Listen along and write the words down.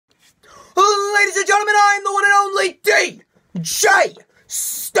and gentlemen, I'm the one and only DJ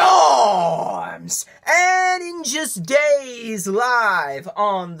Storms! And in just days, live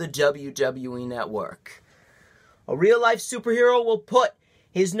on the WWE Network, a real-life superhero will put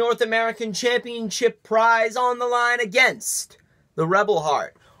his North American Championship prize on the line against the Rebel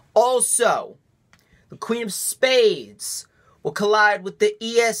Heart. Also, the Queen of Spades will collide with the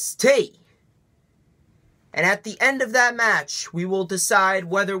EST. And at the end of that match, we will decide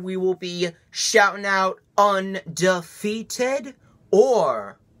whether we will be shouting out undefeated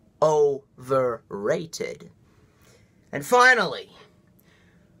or overrated. And finally,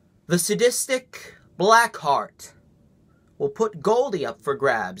 the sadistic Blackheart will put Goldie up for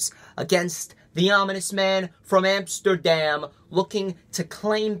grabs against the ominous man from Amsterdam, looking to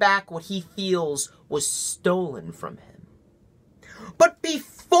claim back what he feels was stolen from him. But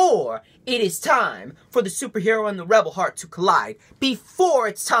before it is time for the superhero and the Rebel Heart to collide, before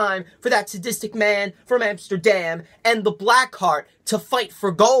it's time for that sadistic man from Amsterdam and the Blackheart to fight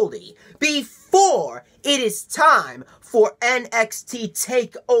for Goldie, before it is time for NXT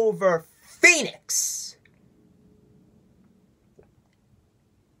Takeover Phoenix,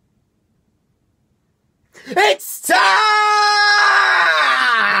 it's time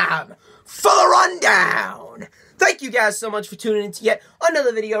for the rundown! Thank you guys so much for tuning in to yet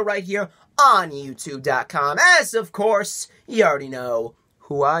another video right here on YouTube.com. As, of course, you already know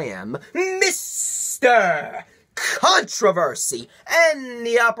who I am, Mr. Controversy, and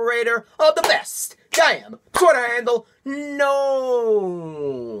the operator of the best damn Twitter handle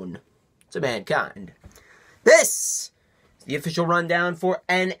known to mankind. This is the official rundown for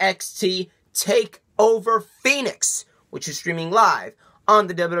NXT Takeover Phoenix, which is streaming live on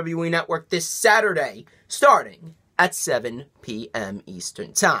the WWE Network this Saturday, starting at 7 p.m.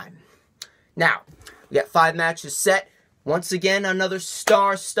 Eastern Time. Now, we got 5 matches set. Once again, another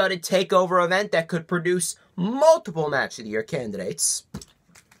star-studded takeover event that could produce multiple Match of the Year candidates.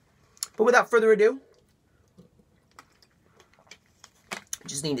 But without further ado,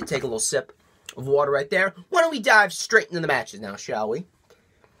 just need to take a little sip of water right there. Why don't we dive straight into the matches now, shall we?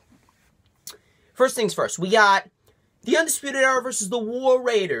 First things first, we got the Undisputed Era versus the War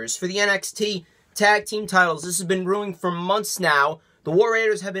Raiders for the NXT Tag Team titles. This has been brewing for months now. The War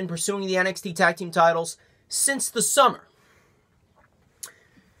Raiders have been pursuing the NXT Tag Team titles since the summer.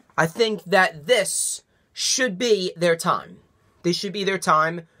 I think that this should be their time. This should be their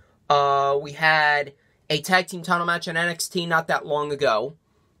time. We had a Tag Team title match on NXT not that long ago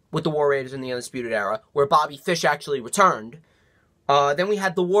with the War Raiders in the Undisputed Era, where Bobby Fish actually returned. Then we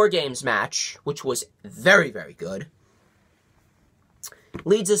had the War Games match, which was very, very good.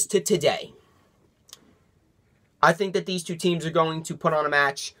 Leads us to today. I think that these two teams are going to put on a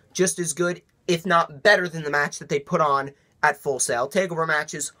match just as good, if not better than the match that they put on at Full Sail. Takeover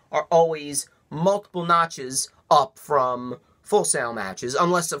matches are always multiple notches up from Full Sail matches,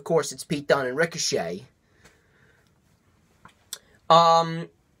 unless, of course, it's Pete Dunne and Ricochet.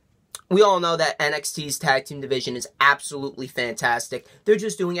 We all know that NXT's tag team division is absolutely fantastic. They're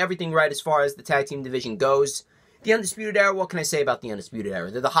just doing everything right as far as the tag team division goes. The Undisputed Era, what can I say about the Undisputed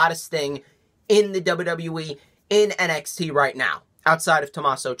Era? They're the hottest thing in the WWE, in NXT right now, outside of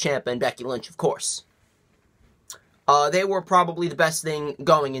Tommaso Ciampa and Becky Lynch, of course. They were probably the best thing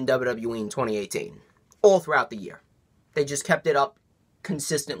going in WWE in 2018, all throughout the year. They just kept it up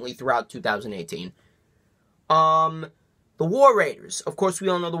consistently throughout 2018. The War Raiders, of course, we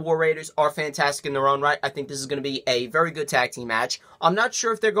all know the War Raiders are fantastic in their own right. I think this is going to be a very good tag team match. I'm not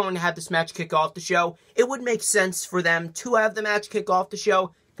sure if they're going to have this match kick off the show. It would make sense for them to have the match kick off the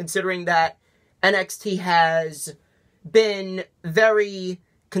show, considering that NXT has been very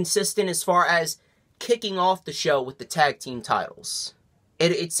consistent as far as kicking off the show with the tag team titles.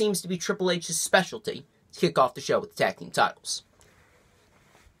 It seems to be Triple H's specialty to kick off the show with the tag team titles.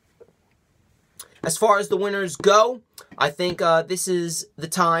 As far as the winners go, I think this is the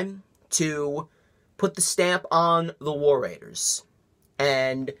time to put the stamp on the War Raiders.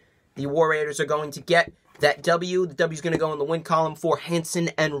 And the War Raiders are going to get that W. The W is going to go in the win column for Hanson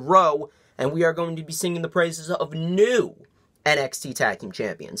and Rowe. And we are going to be singing the praises of new NXT Tag Team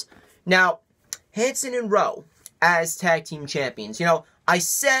Champions. Now, Hanson and Rowe as Tag Team Champions. You know, I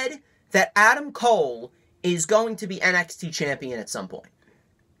said that Adam Cole is going to be NXT Champion at some point.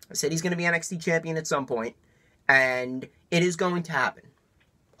 I said he's going to be NXT Champion at some point, and it is going to happen.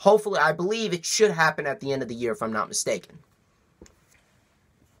 Hopefully, I believe it should happen at the end of the year, if I'm not mistaken.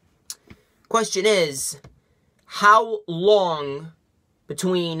 Question is, how long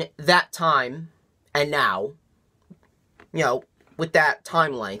between that time and now, you know, with that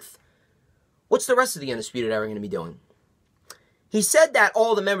time length, what's the rest of the Undisputed Era going to be doing? he said that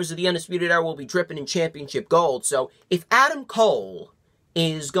all the members of the Undisputed Era will be dripping in championship gold. So if Adam Cole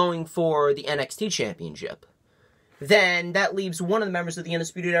is going for the NXT Championship, then that leaves one of the members of the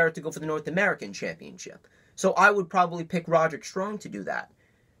Undisputed Era to go for the North American Championship. So I would probably pick Roderick Strong to do that.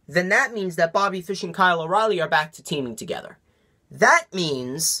 Then that means that Bobby Fish and Kyle O'Reilly are back to teaming together. That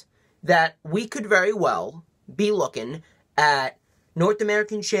means that we could very well be looking at North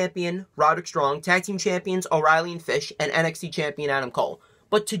American Champion Roderick Strong, Tag Team Champions O'Reilly and Fish, and NXT Champion Adam Cole.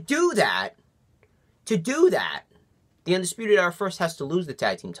 But to do that, the Undisputed Era first has to lose the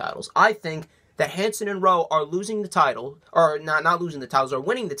Tag Team titles. I think that Hanson and Rowe are losing the title, or not losing the titles, are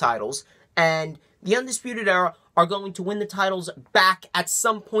winning the titles, and the Undisputed Era are going to win the titles back at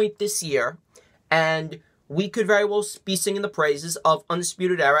some point this year, and we could very well be singing the praises of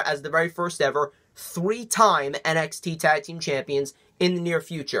Undisputed Era as the very first ever 3-time NXT Tag Team Champions in the near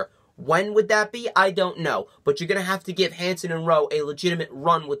future. When would that be? I don't know. But you're going to have to give Hanson and Rowe a legitimate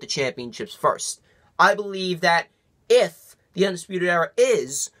run with the championships first. I believe that if the Undisputed Era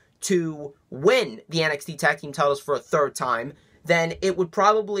is to win the NXT Tag Team titles for a third time, then it would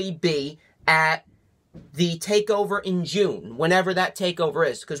probably be at the takeover in June, whenever that takeover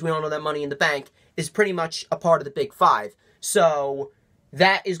is, because we all know that Money in the Bank is pretty much a part of the Big Five. So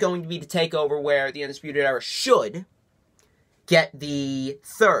that is going to be the takeover where the Undisputed Era should get the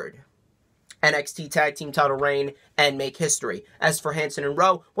third NXT Tag Team title reign and make history. As for Hanson and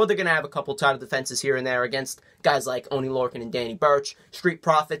Rowe, well, they're going to have a couple title defenses here and there against guys like Oney Lorcan and Danny Burch. Street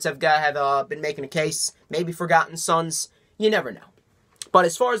Profits have been making a case. Maybe Forgotten Sons. You never know. But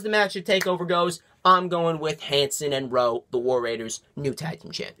as far as the match at TakeOver goes, I'm going with Hanson and Rowe, the War Raiders, new Tag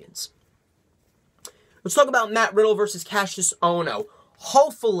Team Champions. Let's talk about Matt Riddle versus Kassius Ohno.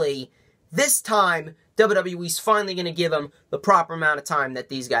 Hopefully, this time, WWE's finally going to give them the proper amount of time that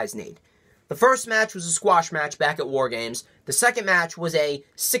these guys need. The first match was a squash match back at War Games. The second match was a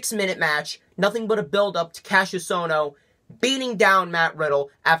 6-minute match, nothing but a build-up to Kassius Ohno beating down Matt Riddle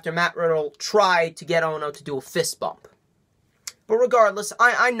after Matt Riddle tried to get Ohno to do a fist bump. But regardless,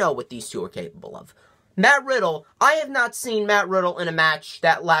 I know what these two are capable of. Matt Riddle, I have not seen Matt Riddle in a match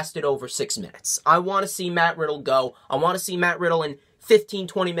that lasted over 6 minutes. I want to see Matt Riddle go. I want to see Matt Riddle in 15,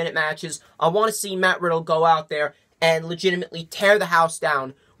 20-minute matches. I want to see Matt Riddle go out there and legitimately tear the house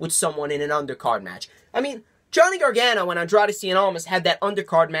down with someone in an undercard match. I mean, Johnny Gargano and Andrade Cien Almas had that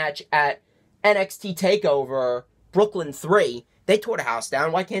undercard match at NXT TakeOver Brooklyn 3. They tore the house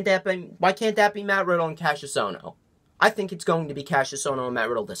down. Why can't that be Matt Riddle and Kassius Ohno? I think it's going to be Kassius Ohno and Matt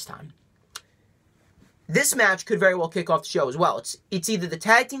Riddle this time. This match could very well kick off the show as well. It's either the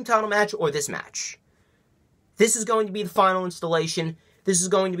tag team title match or this match. This is going to be the final installation. This is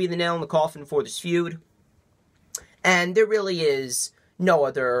going to be the nail in the coffin for this feud. And there really is no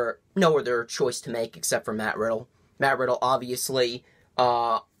other choice to make except for Matt Riddle. Matt Riddle, obviously,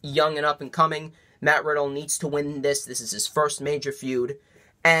 young and up and coming. Matt Riddle needs to win this. This is his first major feud.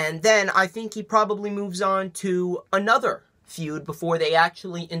 And then I think he probably moves on to another feud before they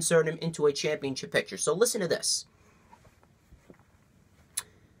actually insert him into a championship picture. So listen to this.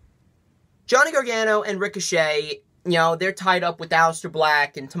 Johnny Gargano and Ricochet, they're tied up with Aleister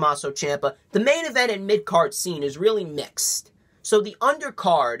Black and Tommaso Ciampa. The main event and mid-card scene is really mixed. So the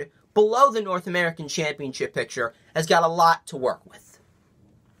undercard, below the North American Championship picture, has got a lot to work with.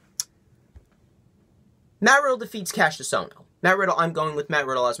 Matt Riddle defeats Kassius Ohno. Matt Riddle, I'm going with Matt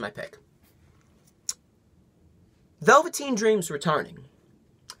Riddle as my pick. Velveteen Dream's returning.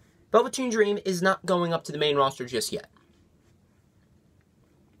 Velveteen Dream is not going up to the main roster just yet.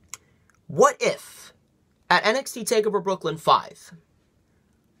 What if, at NXT TakeOver Brooklyn 5,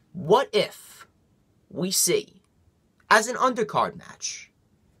 what if we see, as an undercard match,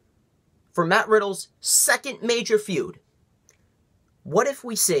 for Matt Riddle's second major feud, what if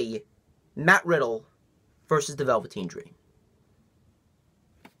we see Matt Riddle versus the Velveteen Dream?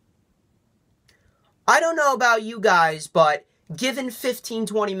 I don't know about you guys, but given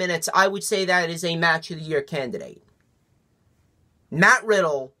 15-20 minutes, I would say that is a match of the year candidate. Matt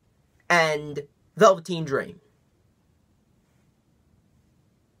Riddle and Velveteen Dream.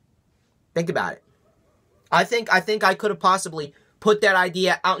 Think about it. I think I could have possibly put that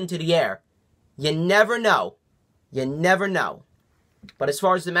idea out into the air. You never know. You never know. But as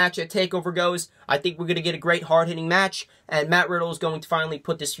far as the match at TakeOver goes, I think we're going to get a great hard-hitting match, and Matt Riddle is going to finally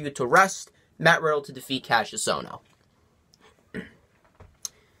put this feud to rest. Matt Riddle to defeat Kassius Ohno.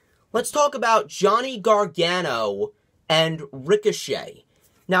 Let's talk about Johnny Gargano and Ricochet.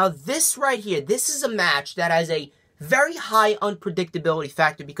 Now, this right here, this is a match that has a very high unpredictability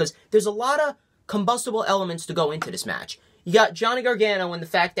factor because there's a lot of combustible elements to go into this match. You got Johnny Gargano and the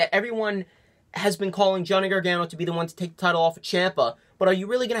fact that everyone has been calling Johnny Gargano to be the one to take the title off of Ciampa, but are you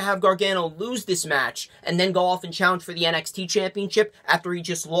really going to have Gargano lose this match and then go off and challenge for the NXT Championship after he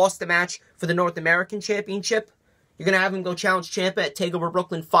just lost the match for the North American Championship? You're going to have him go challenge Ciampa at TakeOver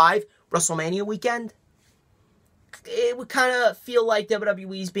Brooklyn 5, WrestleMania weekend? It would kind of feel like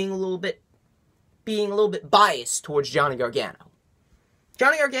WWE's being a little bit biased towards Johnny Gargano.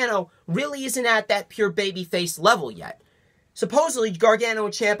 Johnny Gargano really isn't at that pure babyface level yet. Supposedly, Gargano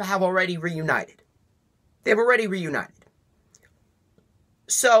and Ciampa have already reunited. They've already reunited.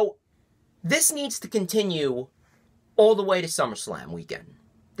 So, this needs to continue all the way to SummerSlam weekend.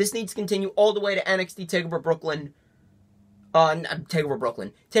 This needs to continue all the way to NXT TakeOver Brooklyn.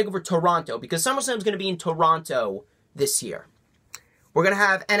 TakeOver Toronto, because SummerSlam's going to be in Toronto this year. We're going to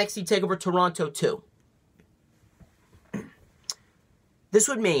have NXT TakeOver Toronto 2. This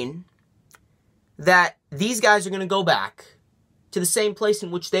would mean that these guys are going to go back to the same place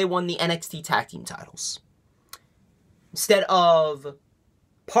in which they won the NXT Tag Team titles. Instead of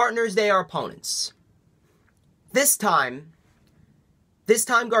partners, they are opponents. This time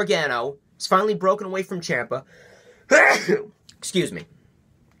Gargano is finally broken away from Ciampa. Excuse me.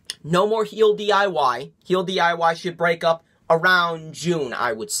 No more heel DIY. Heel DIY should break up around June,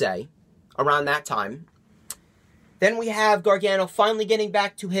 I would say. Around that time. Then we have Gargano finally getting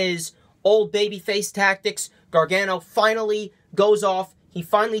back to his old babyface tactics. Gargano finally goes off. He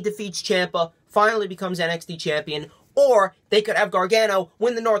finally defeats Ciampa. Finally becomes NXT champion. Or they could have Gargano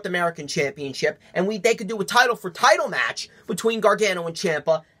win the North American Championship. And they could do a title-for-title match between Gargano and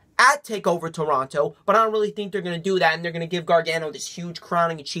Ciampa at TakeOver Toronto. But I don't really think they're going to do that. And they're going to give Gargano this huge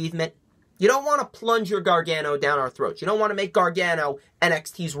crowning achievement. You don't want to plunge your Gargano down our throats. You don't want to make Gargano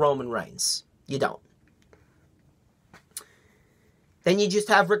NXT's Roman Reigns. You don't. Then you just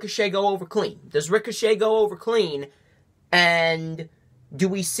have Ricochet go over clean. Does Ricochet go over clean? And do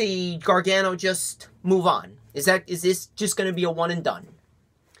we see Gargano just move on? Is this just going to be a one and done?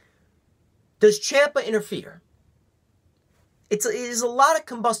 Does Ciampa interfere? It is a lot of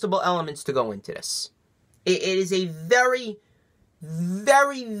combustible elements to go into this. It is a very,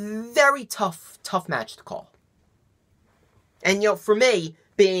 very, very tough match to call. And, for me,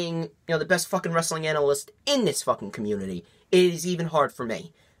 being, the best fucking wrestling analyst in this fucking community, it is even hard for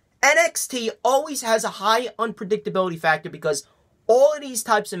me. NXT always has a high unpredictability factor because all of these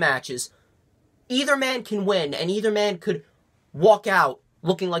types of matches, either man can win and either man could walk out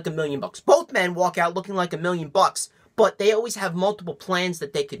looking like $1 million. Both men walk out looking like $1 million, but they always have multiple plans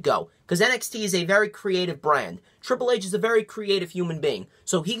that they could go. Because NXT is a very creative brand. Triple H is a very creative human being.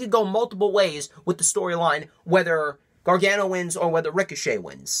 So he could go multiple ways with the storyline, whether Gargano wins or whether Ricochet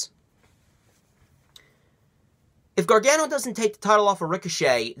wins. If Gargano doesn't take the title off of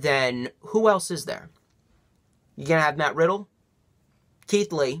Ricochet, then who else is there? You're going to have Matt Riddle,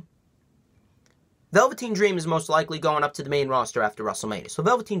 Keith Lee. Velveteen Dream is most likely going up to the main roster after WrestleMania. So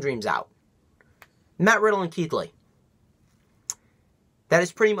Velveteen Dream's out. Matt Riddle and Keith Lee. That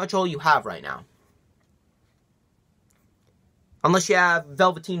is pretty much all you have right now. Unless you have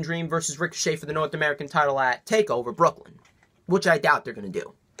Velveteen Dream versus Ricochet for the North American title at TakeOver Brooklyn. Which I doubt they're going to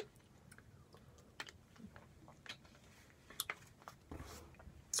do.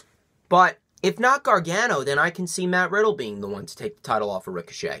 But if not Gargano, then I can see Matt Riddle being the one to take the title off of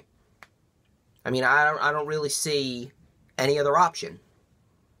Ricochet. I mean, I don't really see any other option.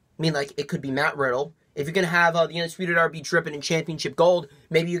 I mean, it could be Matt Riddle. If you're going to have the Undisputed Era be dripping in championship gold,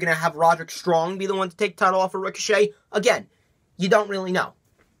 maybe you're going to have Roderick Strong be the one to take the title off of Ricochet. Again, you don't really know.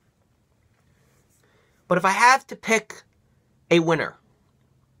 But if I have to pick a winner,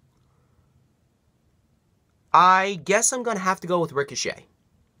 I guess I'm going to have to go with Ricochet.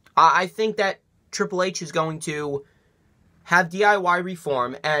 I think that Triple H is going to have DIY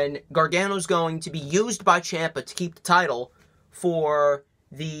reform, and Gargano's going to be used by Ciampa to keep the title for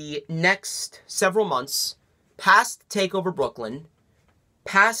the next several months, past TakeOver Brooklyn,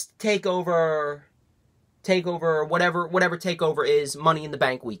 past TakeOver, whatever TakeOver is, Money in the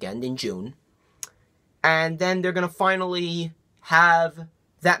Bank weekend in June, and then they're going to finally have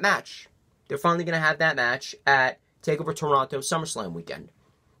that match. They're finally going to have that match at TakeOver Toronto SummerSlam weekend.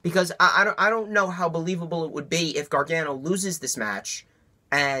 Because I don't know how believable it would be if Gargano loses this match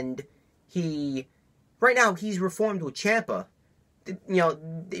and right now he's reformed with Ciampa.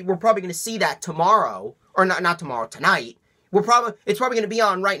 We're probably going to see that tomorrow, or not tomorrow, tonight. It's probably going to be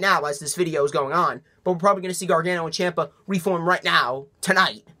on right now as this video is going on, but we're probably going to see Gargano and Ciampa reform right now,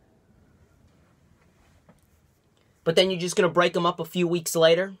 tonight. But then you're just going to break them up a few weeks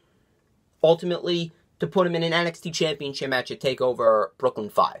later, ultimately to put him in an NXT Championship match at TakeOver Brooklyn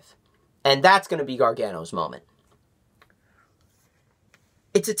 5. And that's going to be Gargano's moment.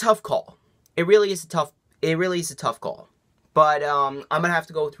 It's a tough call. it really is a tough call. But I'm going to have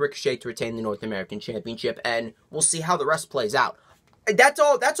to go with Ricochet to retain the North American Championship, and we'll see how the rest plays out. That's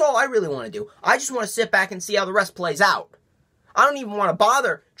all I really want to do. I just want to sit back and see how the rest plays out. I don't even want to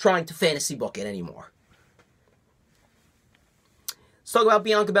bother trying to fantasy book it anymore. Let's talk about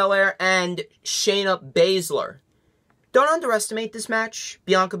Bianca Belair and Shayna Baszler. Don't underestimate this match.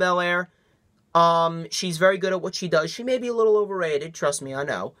 Bianca Belair, she's very good at what she does. She may be a little overrated, trust me, I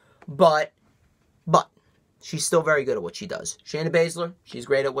know. But she's still very good at what she does. Shayna Baszler, she's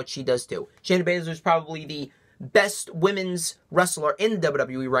great at what she does too. Shayna Baszler is probably the best women's wrestler in the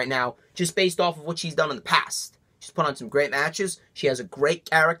WWE right now, just based off of what she's done in the past. She's put on some great matches. She has a great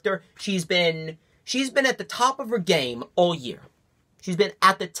character. She's been at the top of her game all year. She's been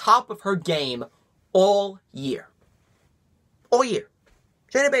at the top of her game all year. All year.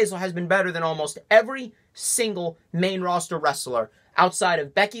 Shayna Baszler has been better than almost every single main roster wrestler outside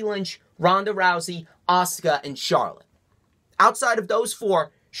of Becky Lynch, Ronda Rousey, Asuka, and Charlotte. Outside of those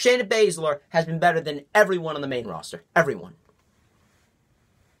four, Shayna Baszler has been better than everyone on the main roster. Everyone.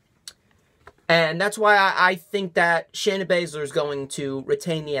 And that's why I think that Shayna Baszler is going to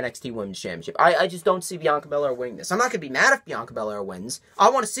retain the NXT Women's Championship. I just don't see Bianca Belair winning this. I'm not going to be mad if Bianca Belair wins. I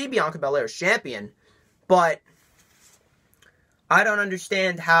want to see Bianca Belair as champion. But I don't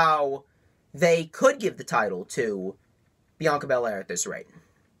understand how they could give the title to Bianca Belair at this rate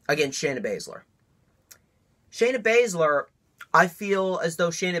against Shayna Baszler. Shayna Baszler, I feel as though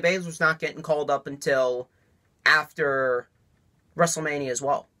Shayna Baszler's not getting called up until after WrestleMania as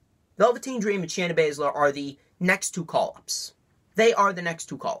well. Velveteen Dream and Shayna Baszler are the next two call-ups. They are the next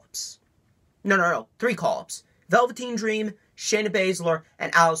two call-ups. No. 3 call-ups. Velveteen Dream, Shayna Baszler,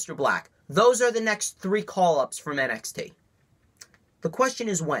 and Aleister Black. Those are the next 3 call-ups from NXT. The question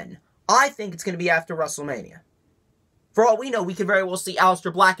is when. I think it's going to be after WrestleMania. For all we know, we could very well see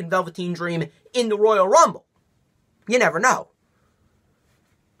Aleister Black and Velveteen Dream in the Royal Rumble. You never know.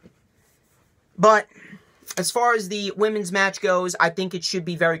 But as far as the women's match goes, I think it should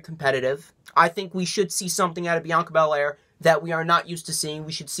be very competitive. I think we should see something out of Bianca Belair that we are not used to seeing.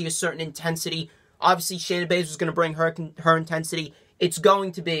 We should see a certain intensity. Obviously, Shayna Baszler is going to bring her intensity. It's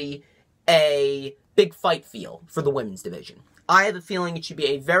going to be a big fight feel for the women's division. I have a feeling it should be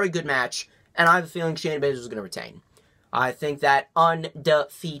a very good match, and I have a feeling Shayna Baszler is going to retain. I think that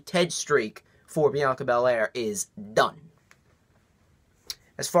undefeated streak for Bianca Belair is done.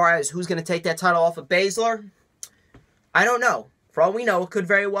 As far as who's going to take that title off of Baszler, I don't know. For all we know, it could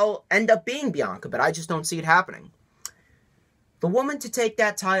very well end up being Bianca, but I just don't see it happening. The woman to take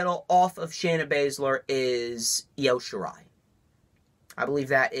that title off of Shayna Baszler is Io Shirai. I believe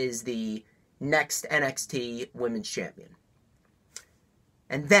that is the next NXT Women's Champion.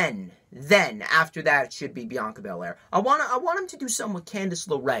 And then after that, it should be Bianca Belair. I want him to do something with Candice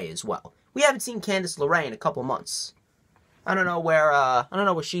LeRae as well. We haven't seen Candice LeRae in a couple months. I don't know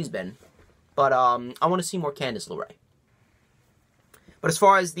where she's been, but I want to see more Candice LeRae. But as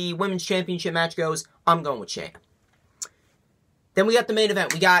far as the Women's Championship match goes, I'm going with Shayna. Then we got the main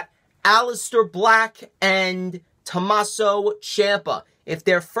event. We got Aleister Black and Tommaso Ciampa. If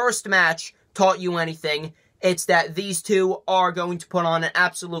their first match taught you anything, it's that these two are going to put on an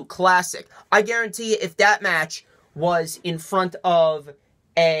absolute classic. I guarantee you, if that match was in front of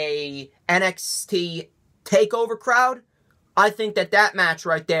a NXT Takeover crowd, I think that match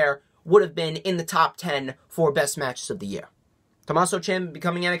right there would have been in the top 10 for best matches of the year. Tommaso Ciampa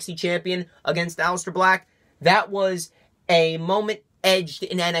becoming NXT champion against Aleister Black, that was a moment edged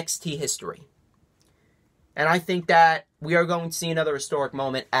in NXT history. And I think that we are going to see another historic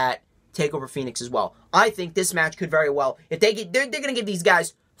moment at TakeOver Phoenix as well. I think this match could very well, if they're going to give these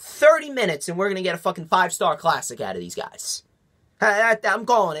guys 30 minutes and we're going to get a fucking 5-star classic out of these guys. I'm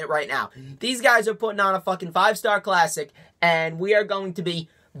calling it right now. These guys are putting on a fucking 5-star classic, and we are going to be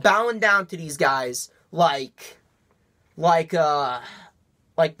bowing down to these guys like we're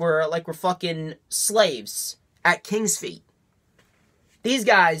fucking slaves at King's feet. These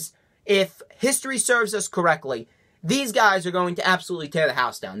guys, if history serves us correctly, these guys are going to absolutely tear the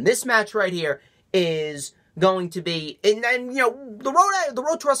house down. This match right here is going to be, and you know, the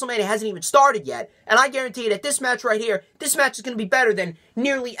road to WrestleMania hasn't even started yet, and I guarantee you that this match right here, this match is going to be better than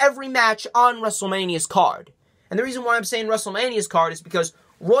nearly every match on WrestleMania's card. And the reason why I'm saying WrestleMania's card is because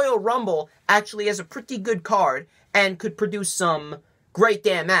Royal Rumble actually has a pretty good card and could produce some great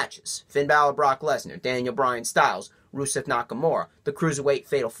damn matches. Finn Balor, Brock Lesnar, Daniel Bryan Styles, Rusev Nakamura, the Cruiserweight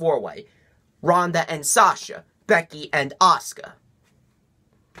Fatal 4-Way, Ronda and Sasha, Becky and Asuka.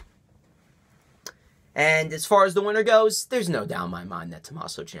 And as far as the winner goes, there's no doubt in my mind that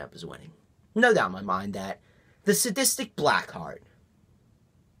Tommaso Ciampa is winning. No doubt in my mind that the sadistic Blackheart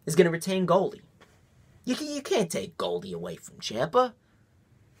is going to retain Goldie. You can't take Goldie away from Ciampa.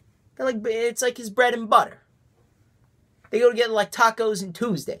 It's like his bread and butter. They go together like tacos and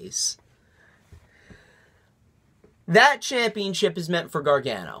Tuesdays. That championship is meant for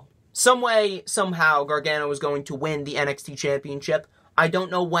Gargano. Some way, somehow, Gargano is going to win the NXT Championship. I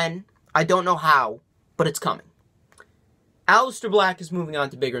don't know when. I don't know how. But it's coming. Aleister Black is moving on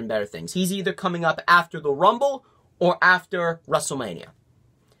to bigger and better things. He's either coming up after the Rumble or after WrestleMania.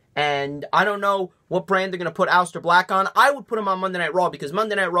 And I don't know what brand they're going to put Aleister Black on. I would put him on Monday Night Raw because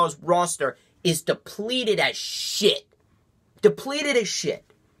Monday Night Raw's roster is depleted as shit. Depleted as shit.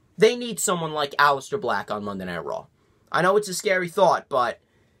 They need someone like Aleister Black on Monday Night Raw. I know it's a scary thought, but,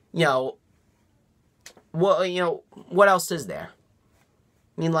 what else is there?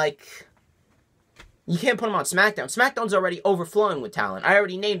 I mean, you can't put him on SmackDown. SmackDown's already overflowing with talent. I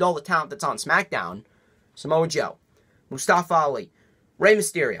already named all the talent that's on SmackDown. Samoa Joe, Mustafa Ali, Rey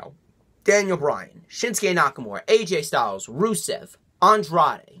Mysterio, Daniel Bryan, Shinsuke Nakamura, AJ Styles, Rusev,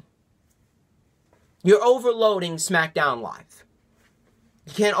 Andrade. You're overloading SmackDown Live.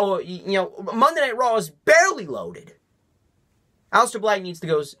 You can't, Monday Night Raw is barely loaded. Aleister Black needs to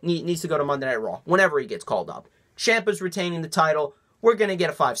go to Monday Night Raw whenever he gets called up. Ciampa's retaining the title. We're going to get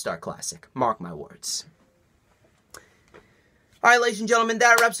a 5-star classic. Mark my words. Alright, ladies and gentlemen,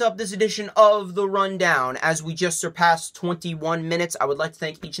 that wraps up this edition of The Rundown. As we just surpassed 21 minutes, I would like to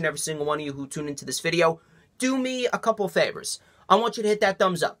thank each and every single one of you who tuned into this video. Do me a couple of favors. I want you to hit that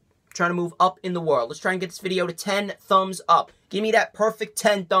thumbs up. I'm trying to move up in the world. Let's try and get this video to 10 thumbs up. Give me that perfect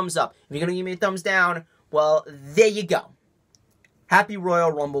 10 thumbs up. If you're going to give me a thumbs down, well, there you go. Happy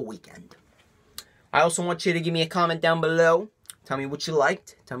Royal Rumble weekend. I also want you to give me a comment down below. Tell me what you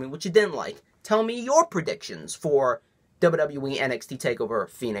liked. Tell me what you didn't like. Tell me your predictions for WWE NXT Takeover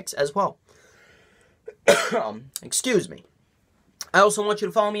Phoenix as well. Excuse me. I also want you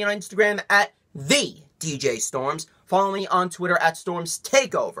to follow me on Instagram at @TheDJStorms. Follow me on Twitter at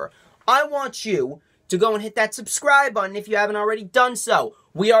StormsTakeover. I want you to go and hit that subscribe button if you haven't already done so.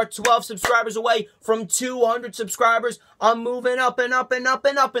 We are 12 subscribers away from 200 subscribers. I'm moving up and up and up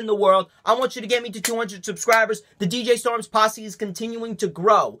and up in the world. I want you to get me to 200 subscribers. The DJ Storms posse is continuing to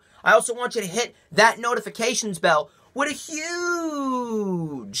grow. I also want you to hit that notifications bell with a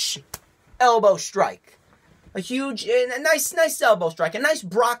huge elbow strike. A nice elbow strike. A nice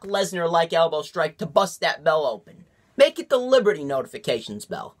Brock Lesnar-like elbow strike to bust that bell open. Make it the Liberty notifications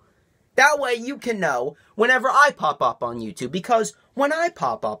bell. That way you can know whenever I pop up on YouTube. Because when I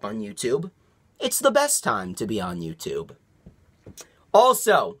pop up on YouTube, it's the best time to be on YouTube.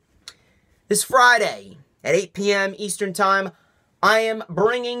 Also, this Friday at 8 p.m. Eastern Time, I am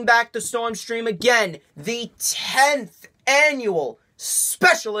bringing back the Storm Stream again. The 10th annual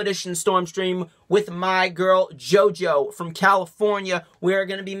special edition Storm Stream with my girl JoJo from California. We're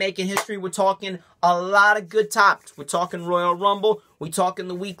going to be making history. We're talking a lot of good topics. We're talking Royal Rumble. We're talking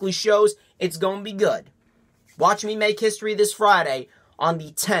the weekly shows. It's going to be good. Watch me make history this Friday on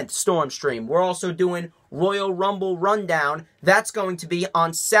the 10th Storm Stream. We're also doing Royal Rumble Rundown. That's going to be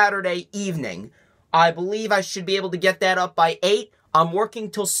on Saturday evening. I believe I should be able to get that up by 8. I'm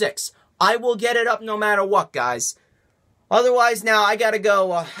working till 6. I will get it up no matter what, guys. Otherwise, now I gotta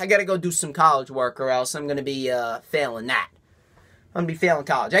go do some college work, or else I'm gonna be failing that. I'm gonna be failing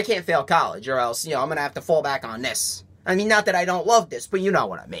college. I can't fail college, or else I'm gonna have to fall back on this. I mean, not that I don't love this, but you know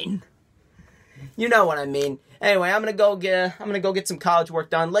what I mean. You know what I mean. Anyway, I'm gonna go get some college work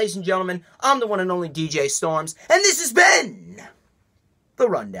done, ladies and gentlemen. I'm the one and only DJ Storms, and this has been The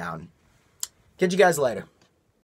Rundown. Catch you guys later.